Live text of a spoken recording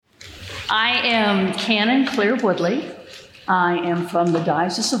I am Canon Claire Woodley. I am from the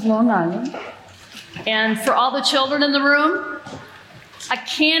Diocese of Long Island. And for all the children in the room, a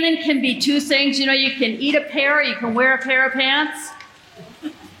canon can be two things. You know, you can eat a pear or you can wear a pair of pants.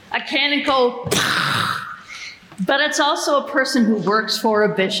 A canon go, but it's also a person who works for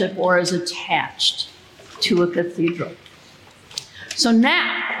a bishop or is attached to a cathedral. So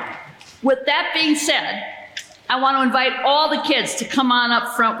now, with that being said, I want to invite all the kids to come on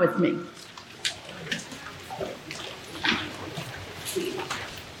up front with me.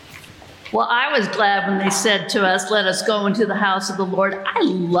 Well, I was glad when they said to us, let us go into the house of the Lord. I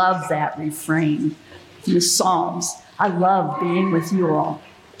love that refrain in the Psalms. I love being with you all.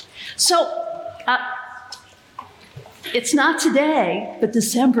 So, it's not today, but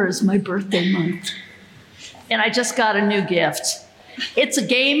December is my birthday month. And I just got a new gift. It's a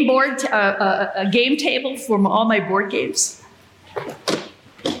game board, a game table for all my board games.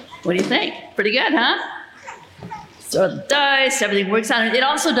 What do you think? Pretty good, huh? So the dice, everything works out. It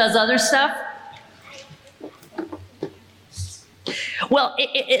also does other stuff. Well,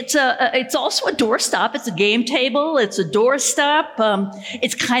 it's also a doorstop. It's a game table. It's a doorstop.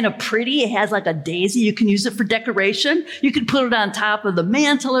 It's kind of pretty. It has like a daisy. You can use it for decoration. You could put it on top of the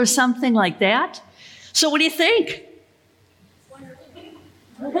mantle or something like that. So what do you think?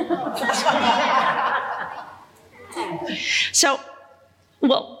 So,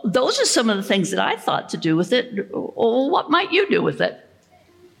 well, those are some of the things that I thought to do with it. What might you do with it?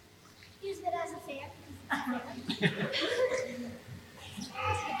 Use it as a fan.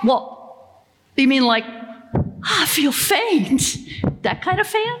 Well, you mean like, I feel faint. That kind of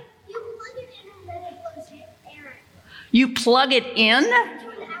fan? You plug it in and then it blows air. You plug it in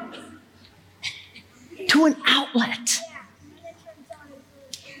To an outlet. to an outlet. Yeah, and then it turns on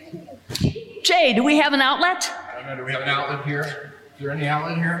and blows air. Jay, do we have an outlet? I don't know, do we have an outlet here? Is there any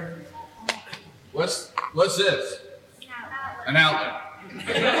outlet here? What's this? An outlet. We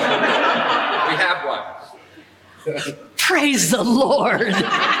have one. Praise the Lord.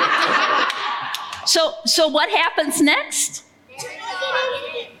 So what happens next?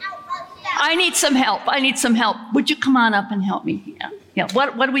 I need some help. Would you come on up and help me? Yeah.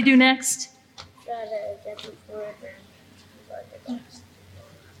 What do we do next?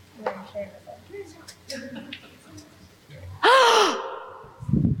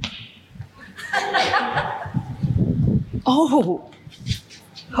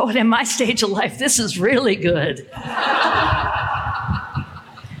 Oh, and in my stage of life, this is really good.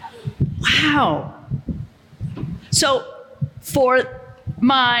 Wow. So for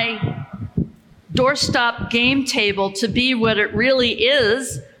my doorstop game table to be what it really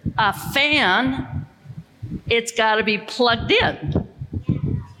is, a fan, it's got to be plugged in.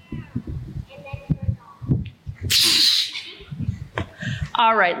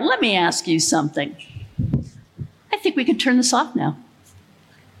 All right, let me ask you something. I think we can turn this off now.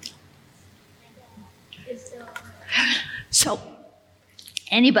 So,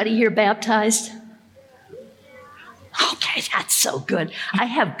 anybody here baptized? Okay, that's so good. I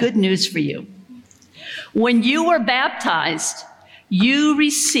have good news for you. When you were baptized, you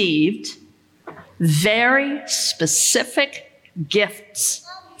received very specific gifts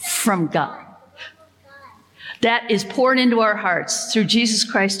from God. That is poured into our hearts through Jesus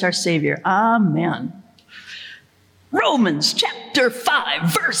Christ our Savior. Amen. Romans chapter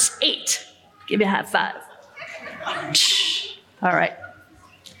 5, verse 8. Give you a high five. All right.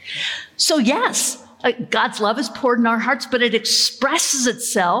 So yes, God's love is poured in our hearts, but it expresses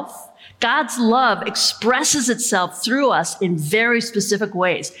itself. God's love expresses itself through us in very specific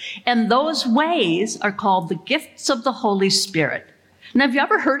ways. And those ways are called the gifts of the Holy Spirit. Now, have you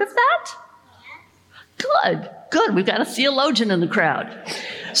ever heard of that? Good. We've got a theologian in the crowd.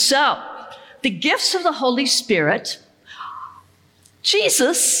 So, the gifts of the Holy Spirit,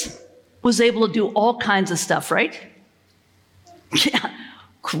 Jesus was able to do all kinds of stuff, right? Yeah,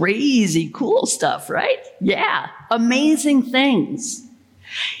 crazy cool stuff, right? Yeah, amazing things.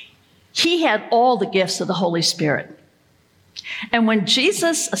 He had all the gifts of the Holy Spirit. And when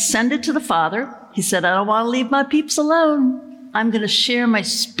Jesus ascended to the Father, he said, I don't want to leave my peeps alone. I'm going to share my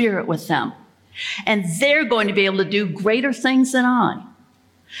spirit with them. And they're going to be able to do greater things than I,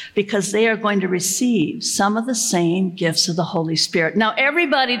 because they are going to receive some of the same gifts of the Holy Spirit. Now,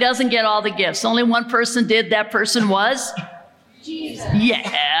 everybody doesn't get all the gifts. Only one person did. That person was? Jesus.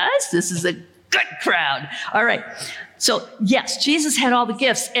 Yes, this is a good crowd. All right. So, yes, Jesus had all the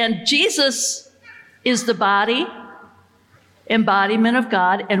gifts. And Jesus is the body, embodiment of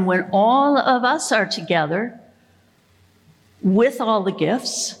God. And when all of us are together with all the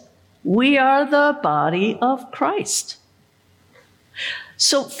gifts, we are the body of Christ.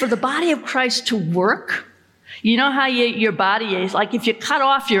 So for the body of Christ to work, you know how your body is, like if you cut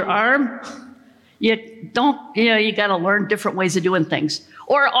off your arm, you got to learn different ways of doing things.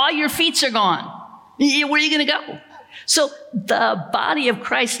 Or all your feet are gone. Where are you going to go? So the body of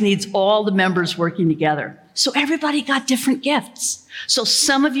Christ needs all the members working together. So everybody got different gifts. So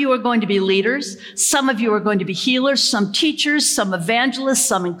some of you are going to be leaders. Some of you are going to be healers, some teachers, some evangelists,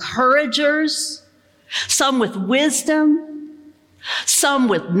 some encouragers, some with wisdom, some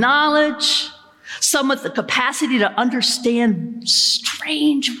with knowledge, some with the capacity to understand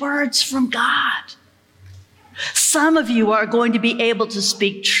strange words from God. Some of you are going to be able to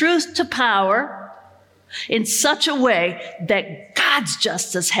speak truth to power in such a way that God's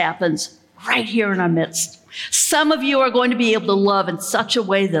justice happens right here in our midst. Some of you are going to be able to love in such a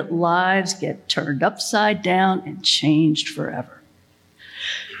way that lives get turned upside down and changed forever.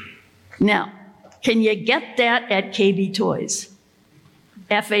 Now, can you get that at KB Toys?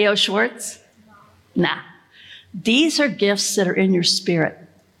 FAO Schwartz? Nah. These are gifts that are in your spirit.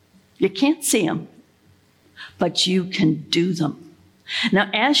 You can't see them, but you can do them. Now,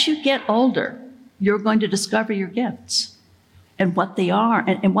 as you get older, you're going to discover your gifts and what they are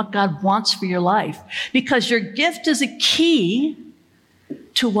and what God wants for your life. Because your gift is a key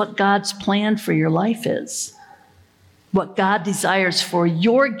to what God's plan for your life is. What God desires for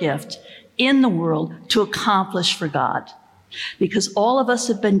your gift in the world to accomplish for God. Because all of us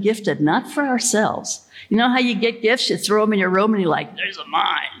have been gifted, not for ourselves. You know how you get gifts? You throw them in your room and you're like, there's a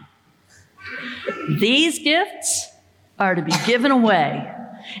mine. These gifts are to be given away.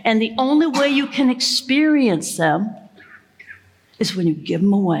 And the only way you can experience them is when you give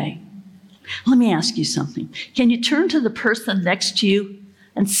them away. Let me ask you something. Can you turn to the person next to you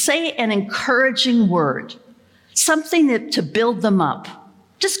and say an encouraging word? Something to build them up.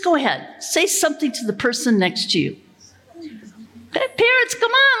 Just go ahead. Say something to the person next to you. Hey, parents,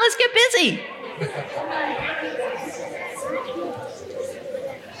 come on, let's get busy.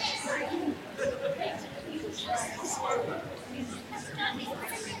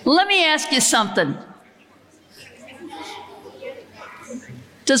 Let me ask you something.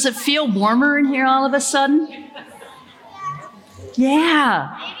 Does it feel warmer in here all of a sudden?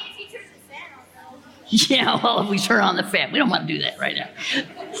 Yeah. Maybe if you turn the fan on, though. Yeah, well, if we turn on the fan, we don't want to do that right now.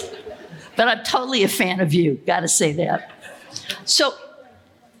 But I'm totally a fan of you, got to say that. So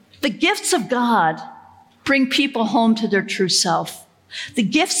the gifts of God bring people home to their true self. The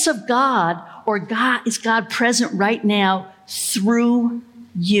gifts of God, or God, is God present right now through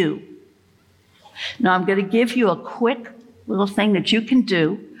you. Now I'm going to give you a quick little thing that you can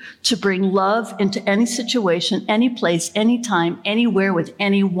do to bring love into any situation, any place, anytime, anywhere with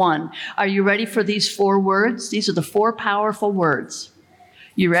anyone. Are you ready for these 4 words? These are the 4 powerful words.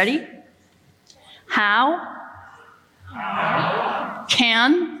 You ready? How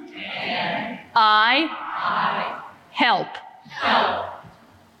can I help?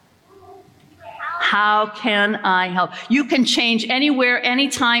 How can I help? You can change anywhere,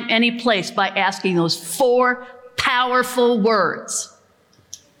 anytime, any place by asking those 4 powerful words.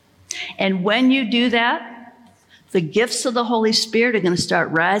 And when you do that, the gifts of the Holy Spirit are going to start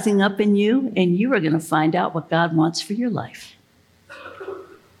rising up in you, and you are going to find out what God wants for your life.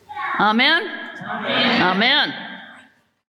 Amen? Amen. Amen.